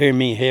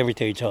 Vermeer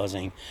Heritage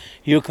Housing,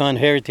 Yukon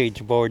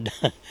Heritage Board,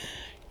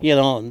 the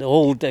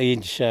Old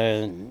Age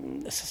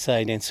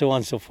Society, and so on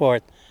and so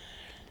forth.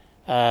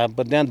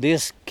 But then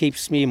this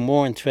keeps me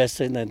more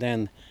interested, and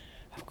then,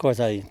 of course,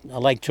 I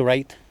like to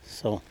write,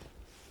 so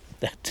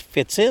that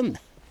fits in.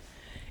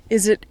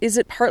 Is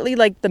it partly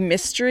like the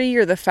mystery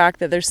or the fact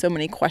that there's so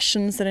many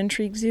questions that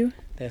intrigues you?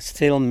 There's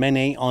still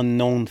many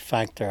unknown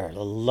factors,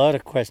 a lot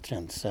of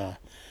questions.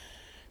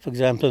 For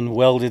example,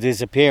 when they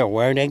disappear,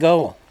 where they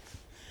go?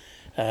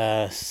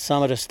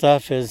 Some of the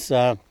stuff is,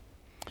 for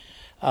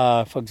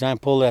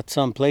example, at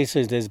some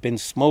places there's been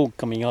smoke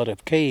coming out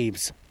of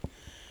caves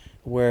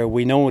where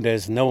we know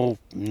there's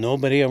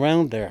nobody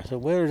around there. So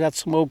where is that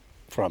smoke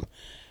from?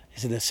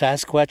 Is it a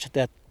Sasquatch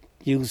that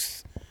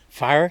use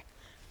fire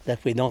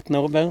that we don't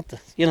know about?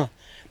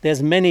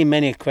 There's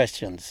many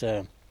questions.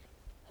 It's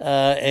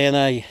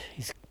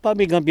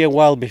probably going to be a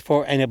while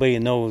before anybody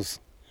knows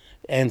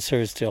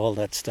answers to all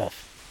that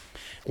stuff.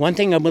 One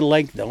thing I would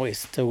like, though,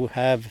 is to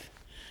have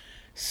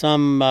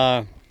some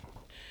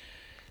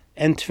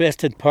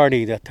interested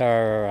party that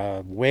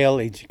are well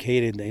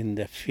educated in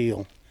the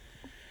field.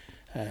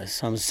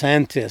 Some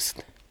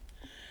scientists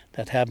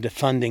that have the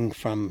funding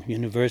from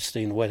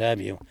university and what have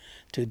you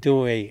to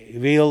do a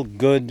real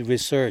good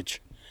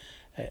research,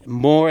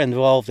 more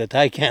involved that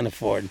I can't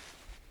afford.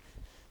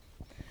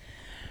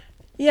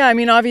 Yeah, I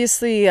mean,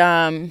 obviously,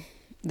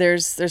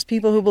 there's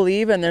people who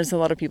believe, and there's a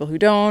lot of people who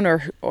don't,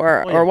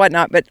 or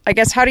whatnot. But I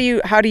guess how do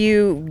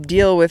you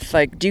deal with,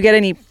 like, do you get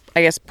any,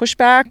 I guess,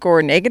 pushback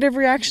or negative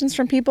reactions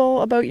from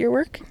people about your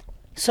work?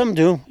 Some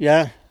do,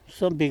 yeah.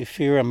 Some big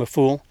fear I'm a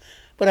fool,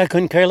 but I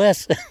couldn't care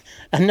less.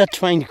 I'm not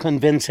trying to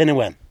convince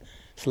anyone.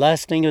 It's the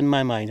last thing in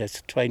my mind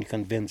is trying to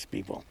convince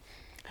people.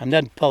 I'm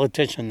not a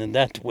politician in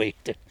that way.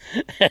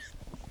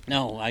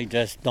 No, I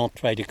just don't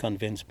try to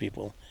convince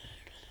people.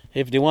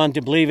 If they want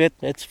to believe it,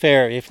 it's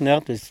fair. If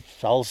not, it's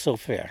also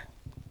fair.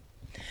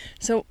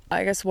 So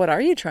I guess what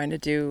are you trying to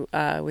do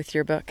with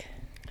your book?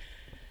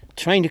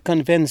 Trying to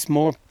convince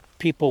more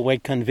people we're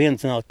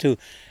convinced now to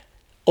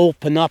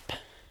open up,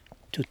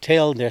 to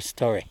tell their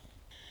story,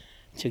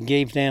 to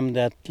give them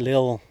that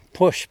little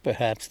push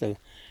perhaps to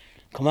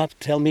come up,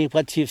 tell me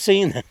what you've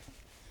seen.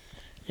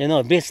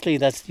 Basically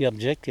that's the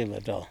objective of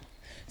it all.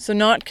 So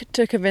not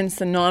to convince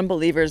the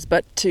non-believers,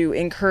 but to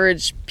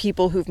encourage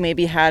people who've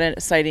maybe had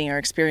a sighting or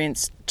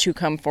experience to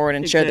come forward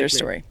and share their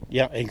story.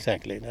 Yeah,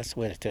 exactly. That's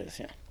what it is,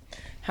 yeah.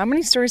 How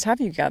many stories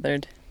have you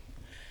gathered?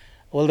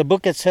 Well, the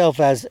book itself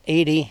has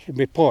 80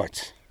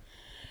 reports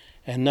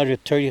and another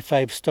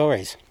 35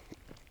 stories.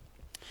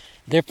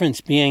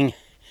 Difference being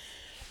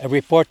a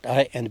report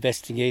I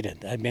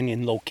investigated. I've been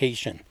in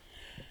location,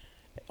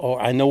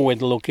 or I know where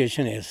the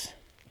location is.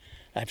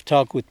 I've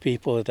talked with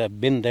people that have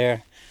been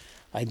there.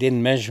 I did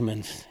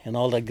measurements and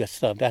all that good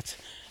stuff.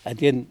 I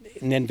did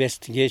an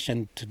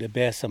investigation to the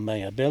best of my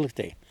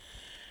ability.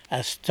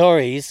 As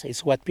stories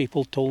is what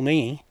people told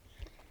me,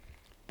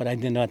 but I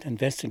did not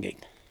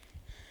investigate.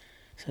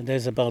 So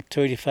there's about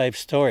 35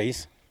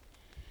 stories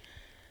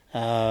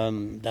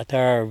that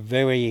are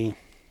very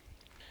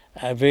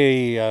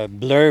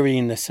blurry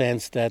in the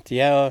sense that,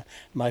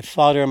 my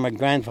father, my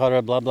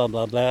grandfather, blah, blah,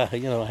 blah, blah,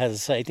 has a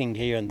sighting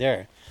here and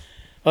there.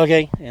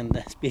 Okay, and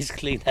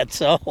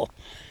that's all.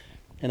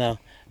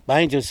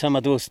 Mind you, some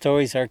of those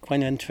stories are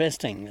quite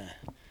interesting.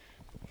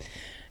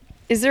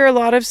 Is there a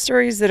lot of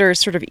stories that are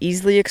sort of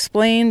easily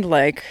explained?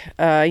 Like,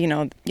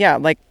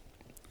 like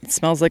it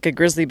smells like a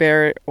grizzly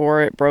bear,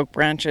 or it broke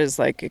branches,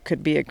 like it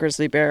could be a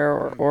grizzly bear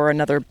or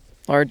another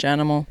large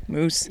animal,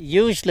 moose?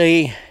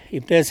 Usually,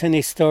 if there's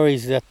any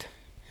stories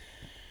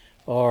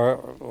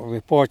or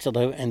reports that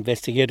I've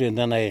investigated,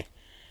 then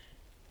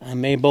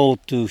I'm able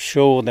to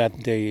show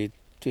that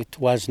it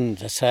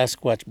wasn't a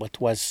Sasquatch,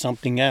 but was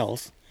something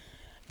else.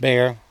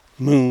 Bear,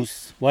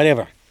 moose,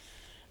 whatever.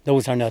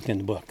 Those are not in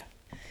the book.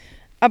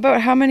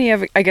 About how many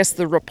of, I guess,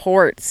 the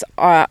reports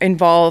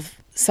involve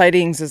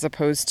sightings as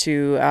opposed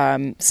to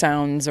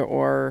sounds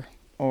or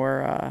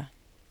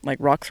like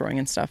rock throwing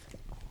and stuff?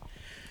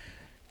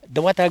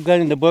 What I've got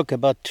in the book,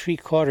 about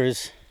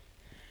 3/4,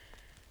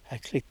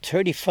 actually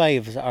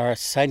 35 are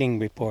sighting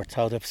reports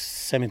out of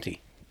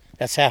 70.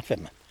 That's half of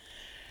them.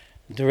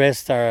 The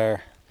rest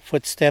are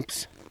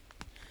footsteps,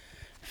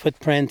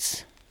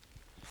 footprints,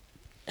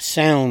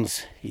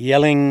 sounds,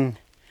 yelling,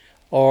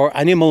 or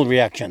animal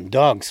reaction.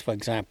 Dogs, for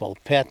example,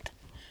 pet.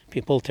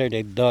 People throw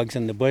their dogs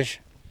in the bush,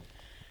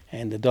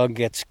 and the dog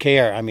gets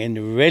scared. I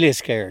mean, really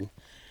scared.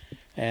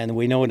 And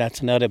we know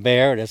that's not a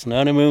bear, that's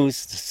not a moose,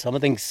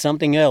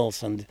 something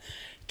else. And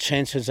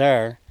chances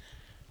are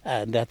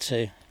that's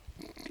a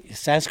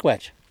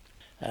Sasquatch.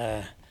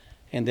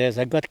 And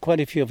I got quite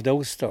a few of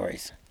those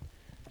stories.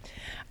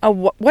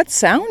 What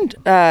sound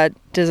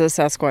does a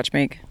Sasquatch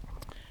make?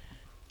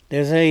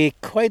 There's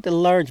quite a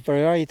large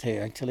variety,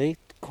 actually.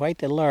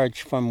 Quite a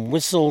large, from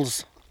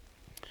whistles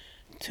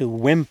to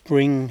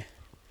whimpering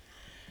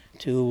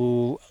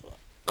to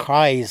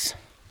cries,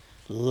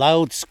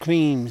 loud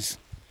screams.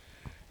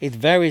 It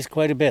varies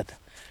quite a bit.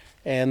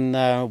 And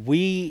a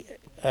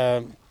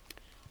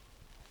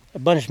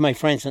bunch of my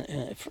friends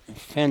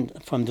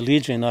from the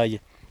Legion, I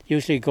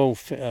usually go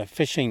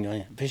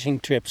fishing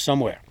trips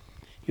somewhere.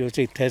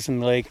 Usually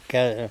Teslin Lake,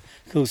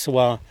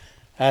 Kusawa,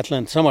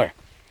 Atlant, somewhere.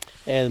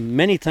 And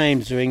many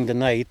times during the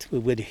night we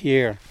would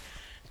hear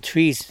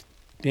trees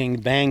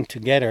being banged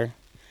together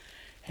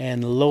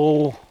and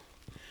low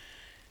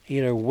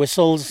either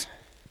whistles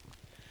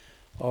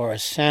or a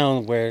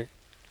sound where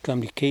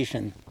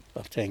communication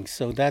of things.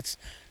 So that's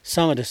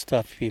some of the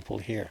stuff people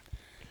hear.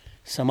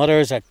 Some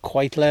others are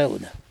quite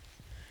loud,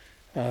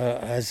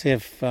 as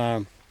if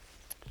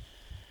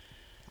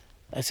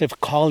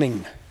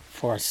calling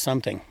for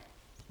something.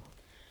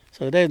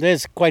 So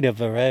there's quite a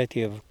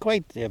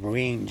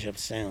range of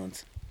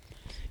sounds.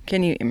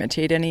 Can you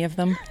imitate any of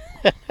them?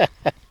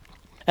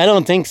 I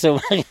don't think so.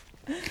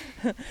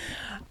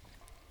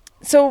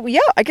 So yeah,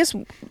 I guess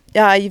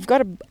you've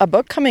got a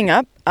book coming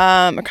up,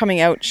 coming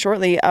out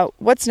shortly.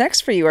 What's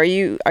next for you? Are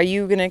you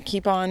going to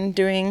keep on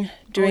doing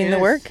the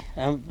work?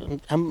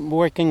 I'm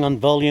working on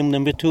volume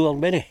number 2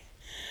 already.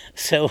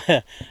 So,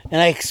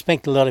 and I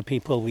expect a lot of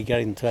people will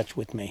get in touch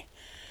with me.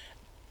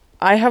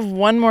 I have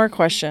one more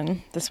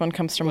question. This one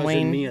comes from Wayne. It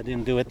wasn't me, I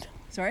didn't do it.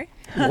 Sorry?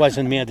 It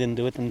wasn't me, I didn't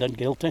do it, I'm not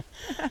guilty.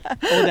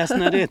 Oh, that's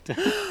not it.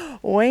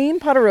 Wayne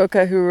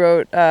Poderoka, who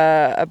wrote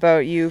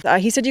about you,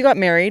 he said you got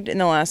married in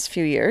the last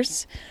few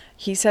years.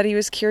 He said he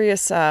was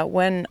curious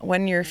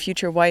when your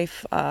future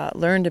wife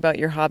learned about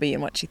your hobby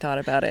and what she thought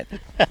about it.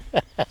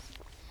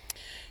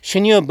 She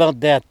knew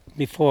about that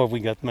before we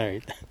got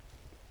married.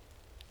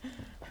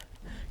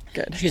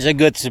 Good. She's a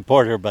good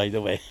supporter, by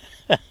the way.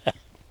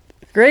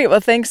 Great. Well,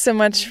 thanks so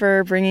much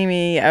for bringing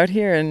me out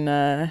here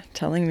and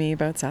telling me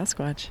about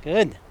Sasquatch.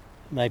 Good.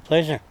 My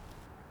pleasure.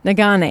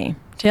 Nagane,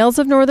 Tales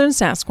of Northern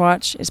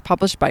Sasquatch, is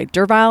published by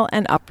Dervile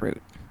and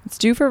Uproot. It's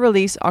due for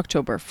release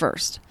October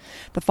 1st.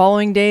 The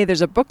following day,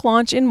 there's a book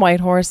launch in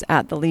Whitehorse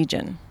at the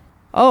Legion.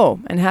 Oh,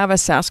 and have a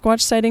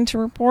Sasquatch sighting to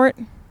report?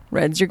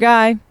 Red's your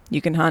guy. You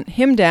can hunt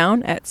him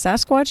down at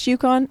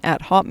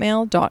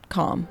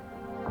sasquatchyukon@hotmail.com.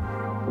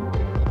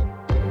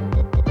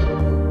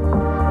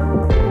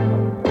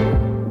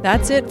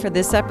 That's it for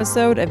this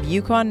episode of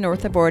Yukon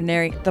North of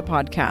Ordinary, the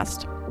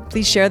podcast.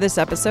 Please share this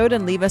episode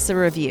and leave us a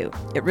review.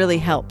 It really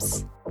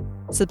helps.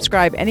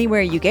 Subscribe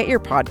anywhere you get your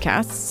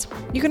podcasts.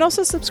 You can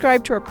also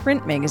subscribe to our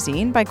print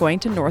magazine by going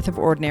to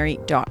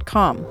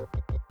northofordinary.com.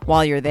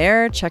 While you're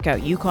there, check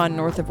out Yukon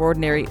North of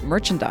Ordinary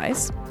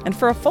merchandise. And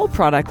for a full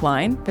product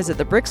line, visit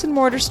the Bricks and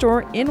Mortar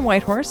store in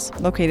Whitehorse,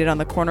 located on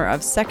the corner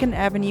of 2nd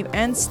Avenue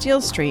and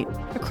Steele Street,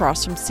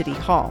 across from City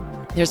Hall.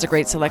 There's a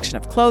great selection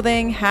of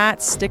clothing,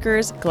 hats,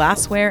 stickers,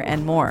 glassware,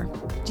 and more.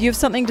 Do you have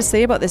something to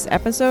say about this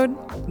episode?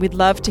 We'd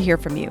love to hear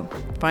from you.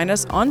 Find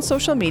us on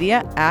social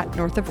media at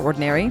North of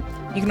Ordinary.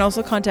 You can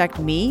also contact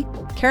me,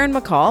 Karen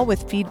McCall,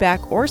 with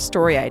feedback or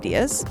story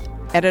ideas.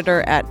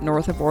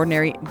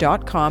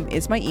 editor@northofordinary.com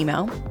is my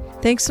email.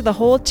 Thanks to the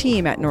whole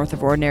team at North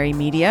of Ordinary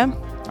Media.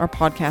 Our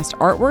podcast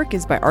artwork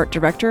is by art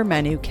director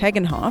Manu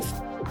Kegenhoff.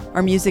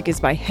 Our music is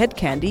by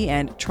Headcandy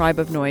and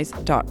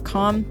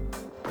tribeofnoise.com.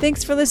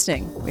 Thanks for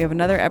listening. We have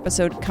another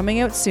episode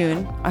coming out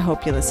soon. I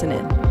hope you listen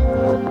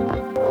in.